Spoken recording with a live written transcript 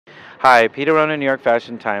Hi, Peter Ronan, New York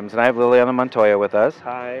Fashion Times, and I have Liliana Montoya with us.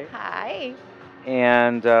 Hi. Hi.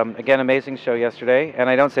 And again, amazing show yesterday, and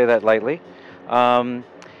I don't say that lightly. Um,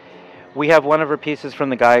 we have one of her pieces from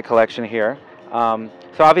the Gaia collection here. So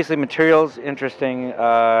obviously, materials interesting,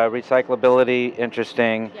 recyclability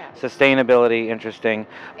interesting, Yes. sustainability interesting,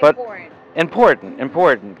 but Important.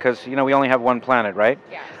 important, because we only have one planet, right?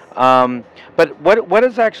 Yes. But what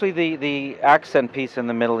is actually the accent piece in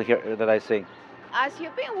the middle here that I see? As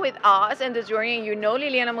you've been with us in this journey and you know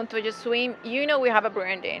Liliana Montoya Swim, you know we have a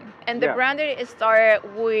branding. And the Yeah. branding started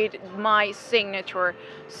with my signature.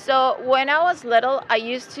 So when I was little, I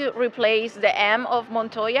used to replace the M of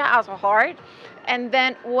Montoya as a heart. And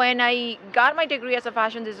then when I got my degree as a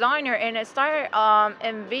fashion designer and I started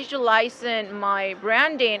and visualizing my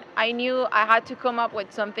branding, I knew I had to come up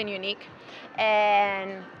with something unique.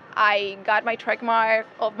 And I got my trademark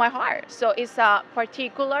of my heart. So it's a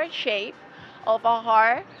particular shape of a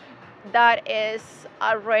heart that is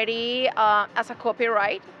already as a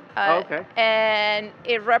copyright. Okay. And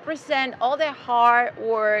it represents all the hard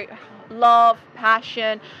work, love,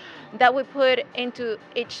 passion that we put into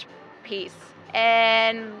each piece.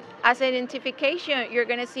 And as identification, you're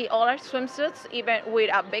gonna see all our swimsuits, even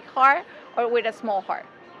with a big heart or with a small heart.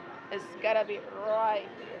 It's gotta be right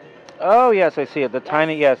here. Oh yes, I see it. The Yes.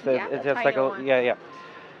 tiny, yes, Yeah, it's the just like tiny a one. yeah.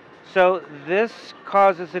 So this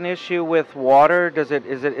causes an issue with water. Is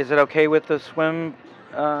it okay with the swimming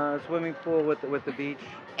pool with the beach?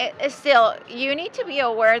 It's still, you need to be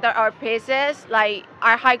aware that our pieces like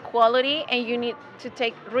are high quality and you need to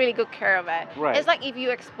take really good care of it. Right. It's like if you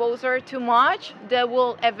expose her too much, they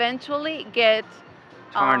will eventually get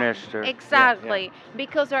Tarnished or exactly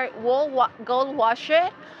because our gold wash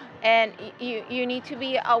it. And you need to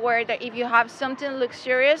be aware that if you have something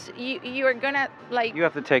luxurious, you're gonna like You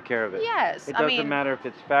have to take care of it. yes. It I doesn't mean matter if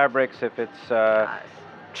it's fabrics, if it's yes.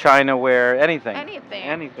 china ware, anything. Anything.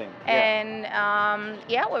 Anything. Yeah. And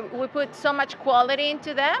yeah, we put so much quality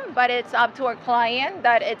into them, but it's up to our client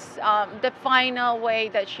that it's the final way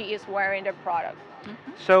that she is wearing the product.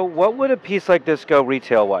 So what would a piece like this go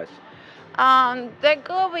retail wise? They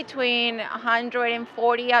go between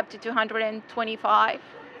 140 up to 225.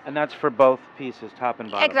 And that's for both pieces, top and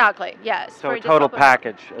bottom. Exactly. Yes. So for a the total top and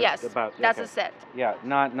bottom. package. Yes. About That's okay. a set. Yeah,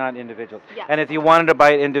 not individuals. Yeah. And if you wanted to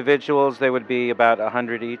buy it individuals, they would be about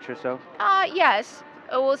 100 each or so. Yes.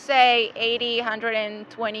 I will say 80,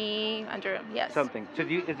 120, 100. Yes. Something. So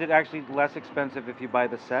is it actually less expensive if you buy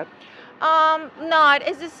the set? No,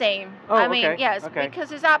 it's the same. Oh, I mean, okay, yes, okay.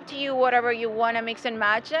 because it's up to you whatever you want to mix and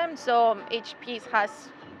match them. So each piece has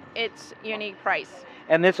its unique price.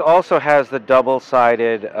 And this also has the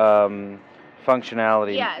double-sided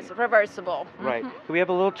functionality. Yes, reversible. Right. Mhm. Can we have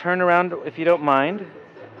a little turnaround if you don't mind?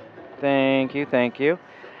 Thank you, thank you.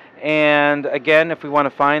 And again, if we want to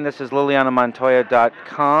find this is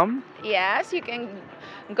lilianamontoya.com. Yes, you can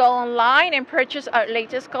go online and purchase our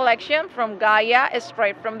latest collection from Gaia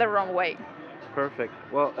straight from the runway. Perfect.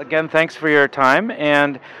 Well, again, thanks for your time,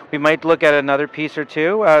 and we might look at another piece or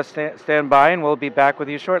two. Stand by, and we'll be back with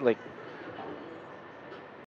you shortly.